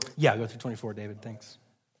 24? Yeah, go through 24, David. Thanks.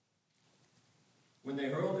 When they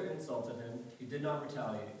hurled their insults at him, he did not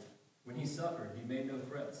retaliate. When he suffered, he made no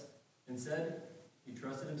threats. Instead, he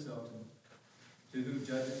trusted himself to who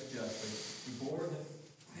judges justly.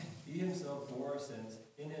 He himself bore our sins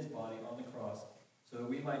in his body on the cross, so that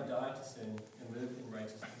we might die to sin and live in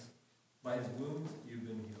righteousness. By his wounds you've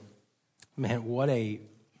been healed. Man, what a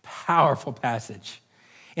powerful passage.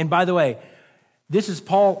 And by the way, this is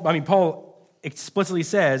Paul explicitly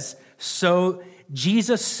says, so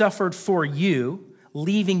Jesus suffered for you,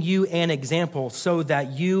 leaving you an example so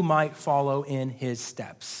that you might follow in his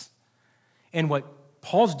steps. And what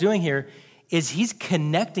Paul's doing here is he's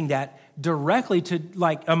connecting that directly to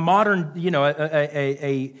like a modern,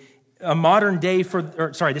 a modern day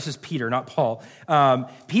this is Peter, not Paul.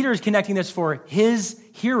 Peter is connecting this for his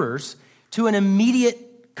hearers to an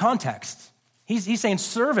immediate context. He's saying,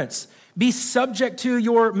 servants, be subject to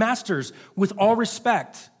your masters with all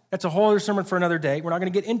respect. That's a whole other sermon for another day. We're not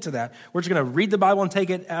going to get into that. We're just going to read the Bible and take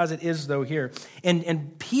it as it is, though, here.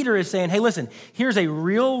 And Peter is saying, hey, listen, here's a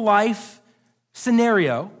real life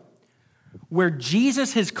scenario where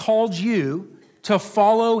Jesus has called you to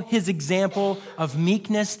follow his example of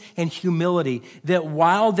meekness and humility, that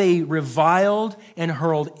while they reviled and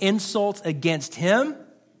hurled insults against him,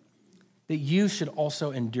 that you should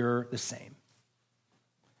also endure the same.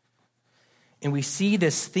 And we see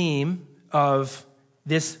this theme of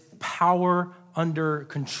this power under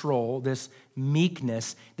control, this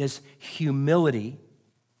meekness, this humility,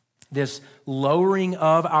 this lowering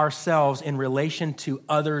of ourselves in relation to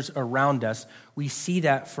others around us. We see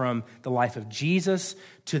that from the life of Jesus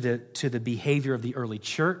to the behavior of the early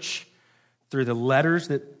church, through the letters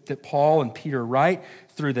that Paul and Peter write,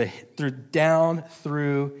 through the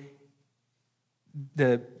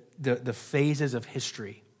phases of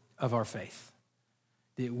history of our faith,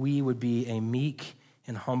 that we would be a meek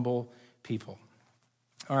and humble people.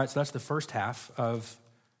 All right, so that's the first half of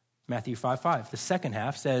Matthew 5:5. The second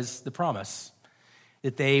half says the promise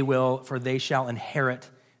that they shall inherit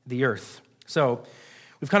the earth. So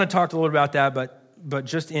we've kind of talked a little about that, but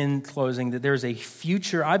just in closing, that there's a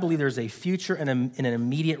future, I believe there's a future and an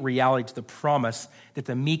immediate reality to the promise that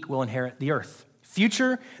the meek will inherit the earth.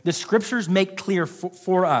 Future, the scriptures make clear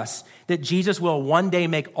for us that Jesus will one day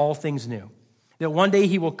make all things new. That one day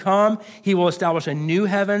he will come, he will establish a new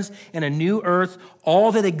heavens and a new earth.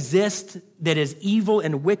 All that exists that is evil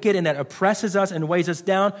and wicked and that oppresses us and weighs us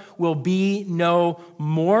down will be no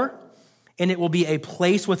more. And it will be a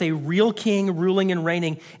place with a real king ruling and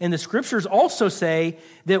reigning. And the scriptures also say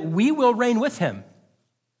that we will reign with him.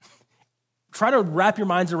 Try to wrap your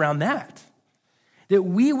minds around that. That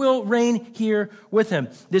we will reign here with him.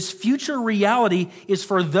 This future reality is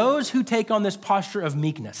for those who take on this posture of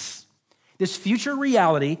meekness. This future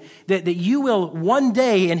reality that you will one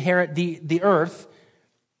day inherit the earth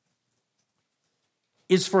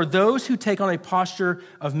is for those who take on a posture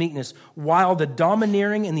of meekness. While the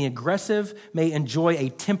domineering and the aggressive may enjoy a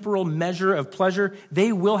temporal measure of pleasure,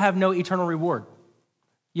 they will have no eternal reward.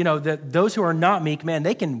 You know, those who are not meek, man,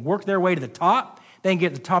 they can work their way to the top. They can get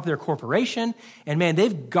to the top of their corporation, and man,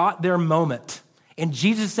 they've got their moment. And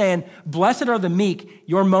Jesus is saying, blessed are the meek,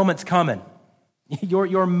 your moment's coming.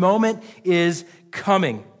 Your moment is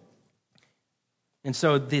coming. And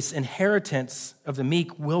so this inheritance of the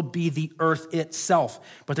meek will be the earth itself.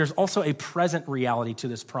 But there's also a present reality to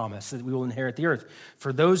this promise that we will inherit the earth.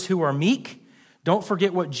 For those who are meek, don't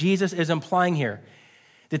forget what Jesus is implying here,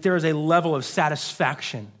 that there is a level of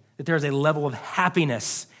satisfaction, that there is a level of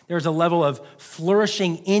happiness, there's a level of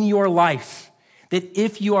flourishing in your life, that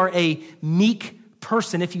if you are a meek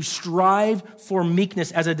person, if you strive for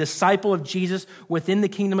meekness as a disciple of Jesus within the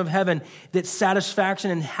kingdom of heaven, that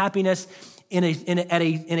satisfaction and happiness in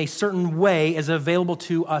a certain way is available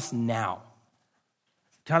to us now.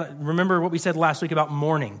 Kind of remember what we said last week about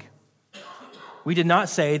mourning. We did not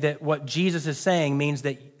say that what Jesus is saying means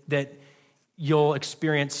that you'll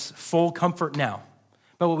experience full comfort now.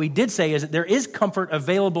 But what we did say is that there is comfort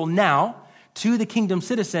available now to the kingdom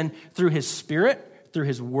citizen through his Spirit, through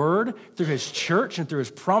his word, through his church, and through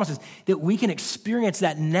his promises, that we can experience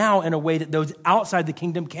that now in a way that those outside the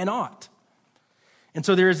kingdom cannot. And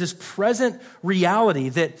so there is this present reality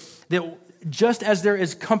that just as there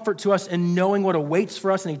is comfort to us in knowing what awaits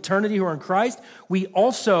for us in eternity who are in Christ, we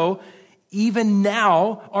also, even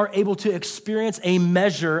now, are able to experience a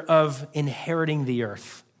measure of inheriting the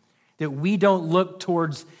earth. That we don't look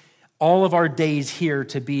towards all of our days here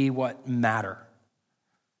to be what matter.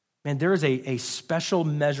 Man, there is a special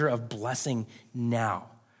measure of blessing now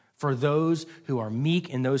for those who are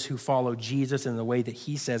meek and those who follow Jesus in the way that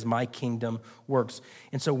he says, my kingdom works.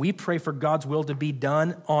 And so we pray for God's will to be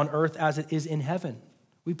done on earth as it is in heaven.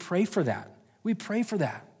 We pray for that. We pray for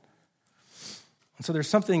that. And so there's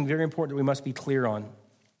something very important that we must be clear on.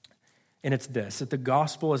 And it's this, that the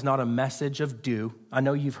gospel is not a message of do. I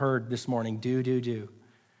know you've heard this morning, do.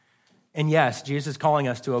 And yes, Jesus is calling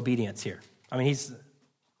us to obedience here. I mean, he's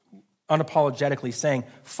unapologetically saying,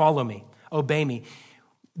 follow me, obey me.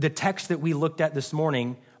 The text that we looked at this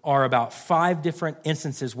morning are about 5 different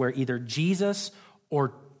instances where either Jesus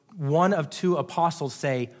or one of 2 apostles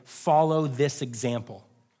say, follow this example.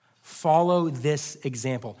 Follow this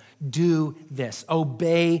example. Do this.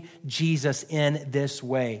 Obey Jesus in this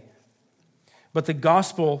way. But the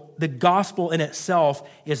gospel in itself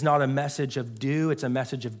is not a message of do, it's a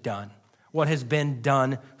message of done. What has been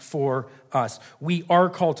done for us. We are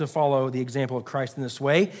called to follow the example of Christ in this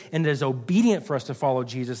way, and it is obedient for us to follow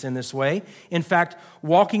Jesus in this way. In fact,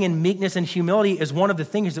 walking in meekness and humility is one of the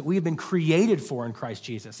things that we've been created for in Christ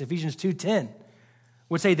Jesus. Ephesians 2:10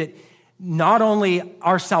 would say that not only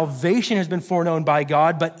our salvation has been foreknown by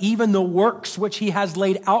God, but even the works which he has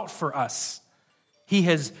laid out for us, he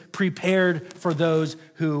has prepared for those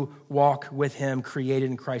who walk with him, created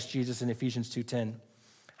in Christ Jesus in Ephesians 2:10.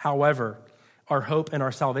 However, our hope and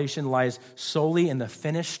our salvation lies solely in the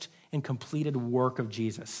finished and completed work of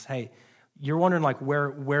Jesus. Hey, you're wondering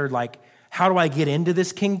where how do I get into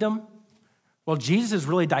this kingdom? Well, Jesus is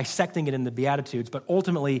really dissecting it in the Beatitudes, but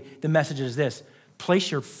ultimately the message is this: place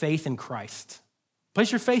your faith in Christ. Place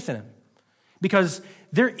your faith in him. Because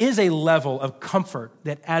there is a level of comfort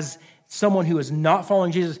that as someone who is not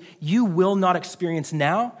following Jesus, you will not experience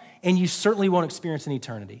now, and you certainly won't experience in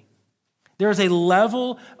eternity. There is a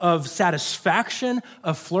level of satisfaction,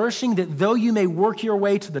 of flourishing, that though you may work your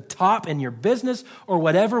way to the top in your business or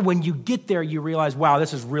whatever, when you get there, you realize, wow,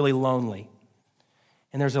 this is really lonely.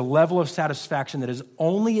 And there's a level of satisfaction that is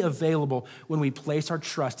only available when we place our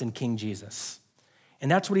trust in King Jesus.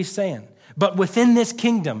 And that's what he's saying. But within this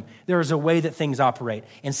kingdom, there is a way that things operate.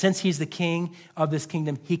 And since he's the king of this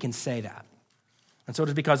kingdom, he can say that. And so it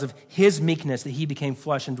is because of his meekness that he became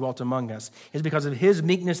flesh and dwelt among us. It is because of his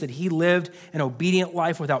meekness that he lived an obedient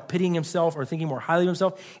life without pitying himself or thinking more highly of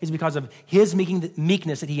himself. It is because of his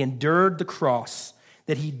meekness that he endured the cross,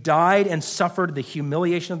 that he died and suffered the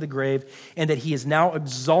humiliation of the grave, and that he is now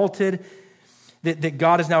exalted, that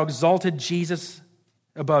God has now exalted Jesus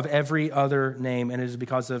above every other name. And it is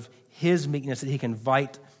because of his meekness that he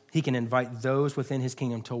can invite those within his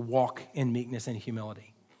kingdom to walk in meekness and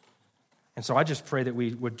humility. And so I just pray that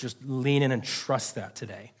we would just lean in and trust that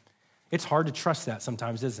today. It's hard to trust that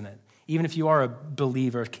sometimes, isn't it? Even if you are a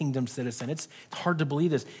believer, a kingdom citizen, it's hard to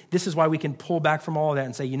believe this. This is why we can pull back from all of that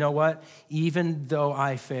and say, you know what? Even though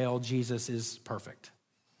I fail, Jesus is perfect.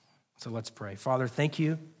 So let's pray. Father, thank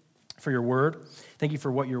you for your word. Thank you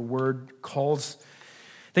for what your word calls.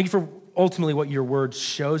 Thank you for ultimately what your word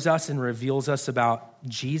shows us and reveals us about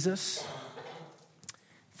Jesus.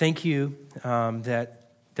 Thank you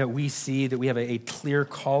that we see that we have a clear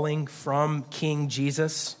calling from King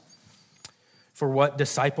Jesus for what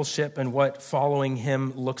discipleship and what following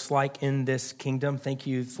him looks like in this kingdom. Thank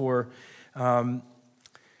you for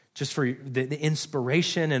just for the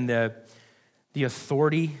inspiration and the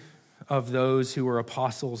authority of those who were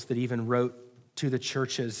apostles that even wrote to the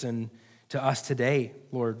churches and to us today,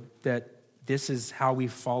 Lord, that this is how we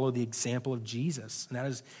follow the example of Jesus, and that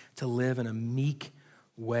is to live in a meek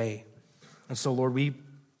way. And so, Lord,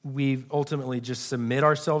 we ultimately just submit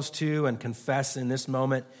ourselves to and confess in this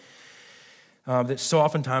moment that so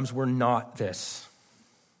oftentimes we're not this.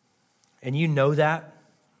 And you know that.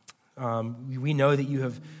 We know that you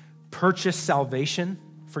have purchased salvation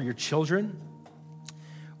for your children.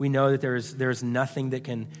 We know that there's nothing that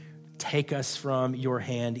can take us from your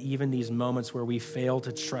hand, even these moments where we fail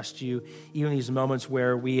to trust you, even these moments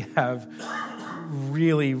where we have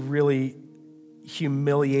really, really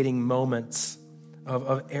humiliating moments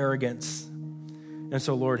of arrogance. And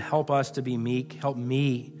so, Lord, help us to be meek. Help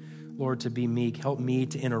me, Lord, to be meek. Help me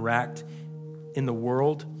to interact in the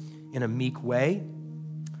world in a meek way.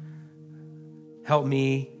 Help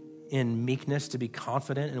me in meekness to be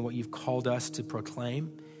confident in what you've called us to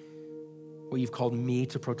proclaim, what you've called me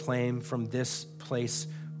to proclaim from this place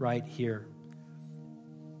right here.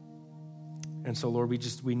 And so, Lord,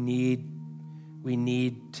 we need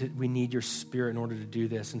your Spirit in order to do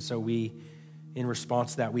this. And so in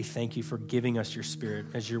response to that, we thank you for giving us your Spirit.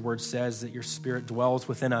 As your word says, that your Spirit dwells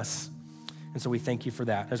within us. And so we thank you for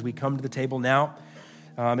that. As we come to the table now,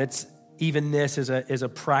 it's even this is a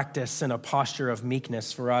practice and a posture of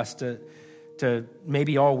meekness for us to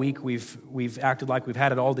maybe all week we've acted like we've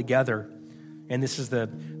had it all together. And this is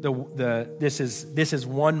this is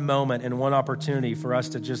one moment and one opportunity for us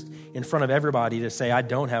to just in front of everybody to say, I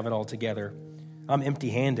don't have it all together. I'm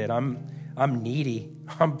empty-handed. I'm needy.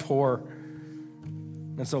 I'm poor.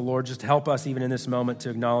 And so, Lord, just help us even in this moment to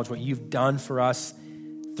acknowledge what you've done for us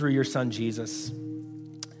through your son, Jesus,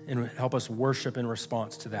 and help us worship in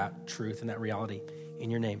response to that truth and that reality. In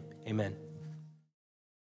your name, amen.